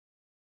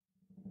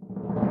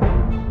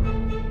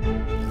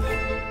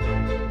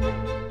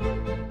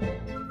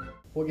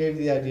What gave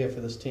you the idea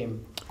for this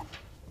team?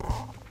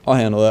 I'll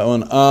handle that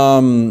one.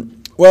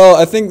 Well,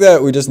 I think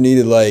that we just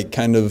needed like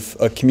kind of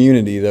a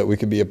community that we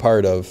could be a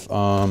part of.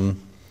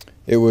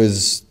 It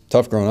was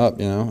tough growing up,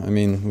 you know. I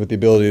mean, with the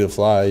ability to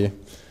fly, you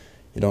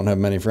don't have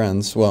many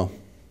friends. Well,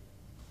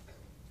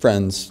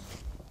 friends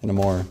in a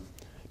more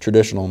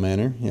traditional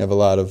manner. You have a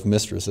lot of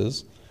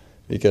mistresses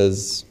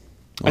because...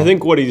 Well, I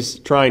think what he's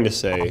trying to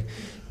say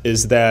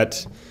is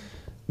that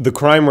the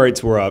crime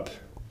rates were up,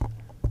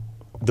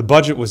 the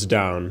budget was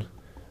down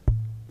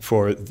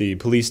for the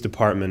police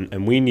department,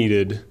 and we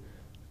needed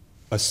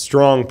a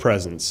strong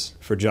presence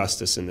for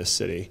justice in this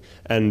city.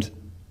 And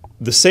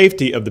the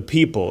safety of the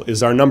people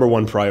is our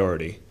 #1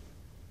 priority.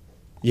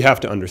 You have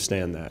to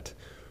understand that.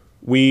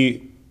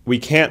 We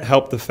can't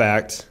help the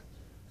fact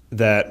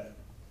that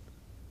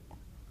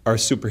our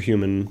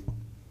superhuman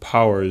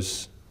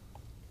powers,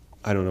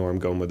 I don't know where I'm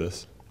going with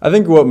this. I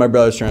think what my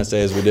brother's trying to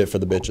say is we did it for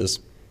the bitches.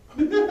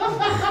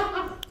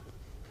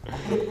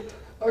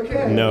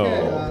 Okay. No.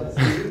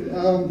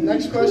 Okay,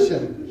 next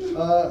question.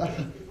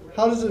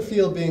 How does it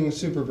feel being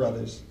super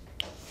brothers?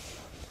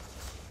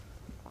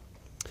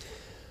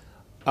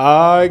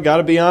 I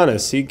gotta be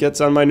honest, he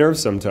gets on my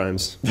nerves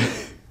sometimes.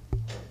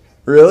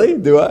 Really?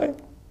 Do I?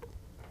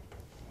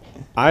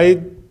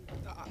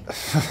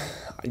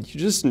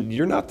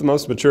 You're not the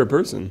most mature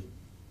person.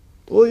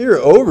 Well, you're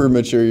over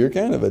mature. You're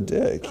kind of a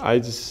dick.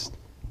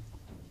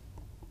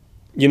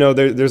 You know,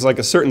 there's like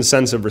a certain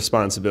sense of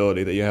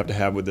responsibility that you have to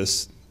have with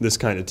this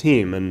kind of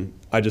team, and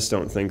I just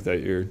don't think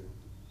that you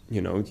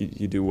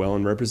do well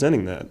in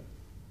representing that.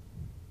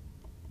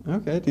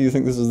 Okay. Do you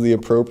think this is the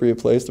appropriate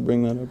place to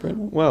bring that up right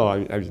now? Well,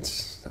 I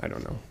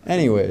don't know.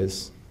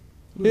 Anyways,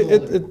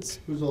 Who's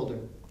older?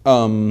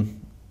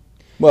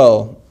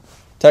 Well,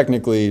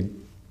 technically,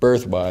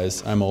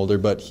 birth-wise, I'm older,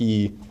 but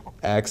he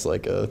acts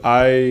like a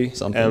I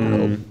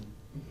something-year-old. am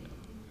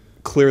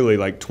clearly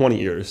like 20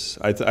 years.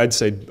 I'd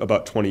say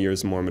about 20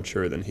 years more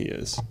mature than he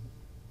is.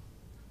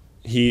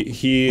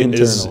 He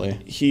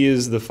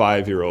is the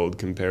 5-year-old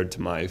compared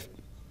to my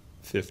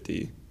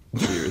 50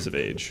 years of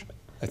age,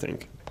 I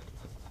think.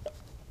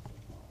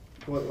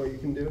 What you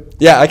can do?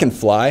 Yeah, I can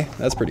fly.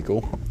 That's pretty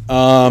cool.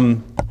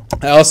 I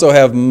also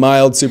have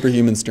mild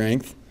superhuman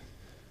strength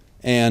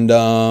and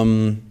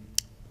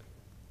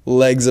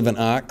legs of an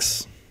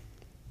ox.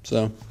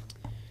 So.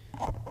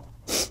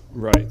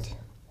 Right.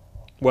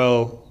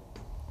 Well,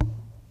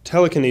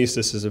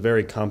 telekinesis is a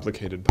very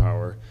complicated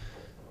power.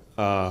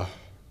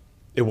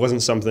 It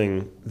wasn't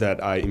something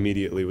that I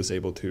immediately was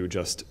able to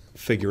just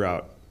figure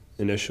out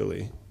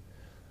initially.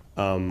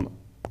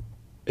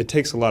 It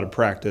takes a lot of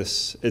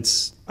practice.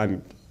 It's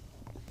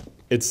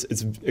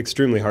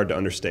extremely hard to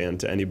understand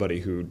to anybody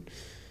who,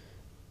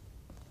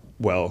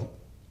 well,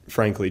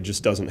 frankly,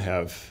 just doesn't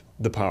have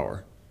the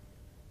power.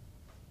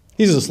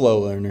 He's a slow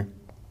learner.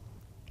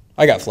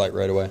 I got flight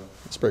right away.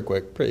 It's pretty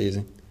quick, pretty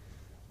easy.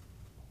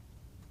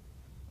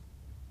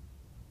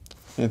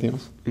 Anything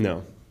else?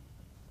 No.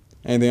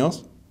 Anything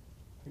else? I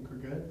think we're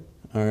good.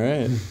 All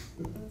right.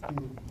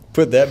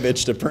 Put that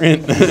bitch to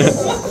print.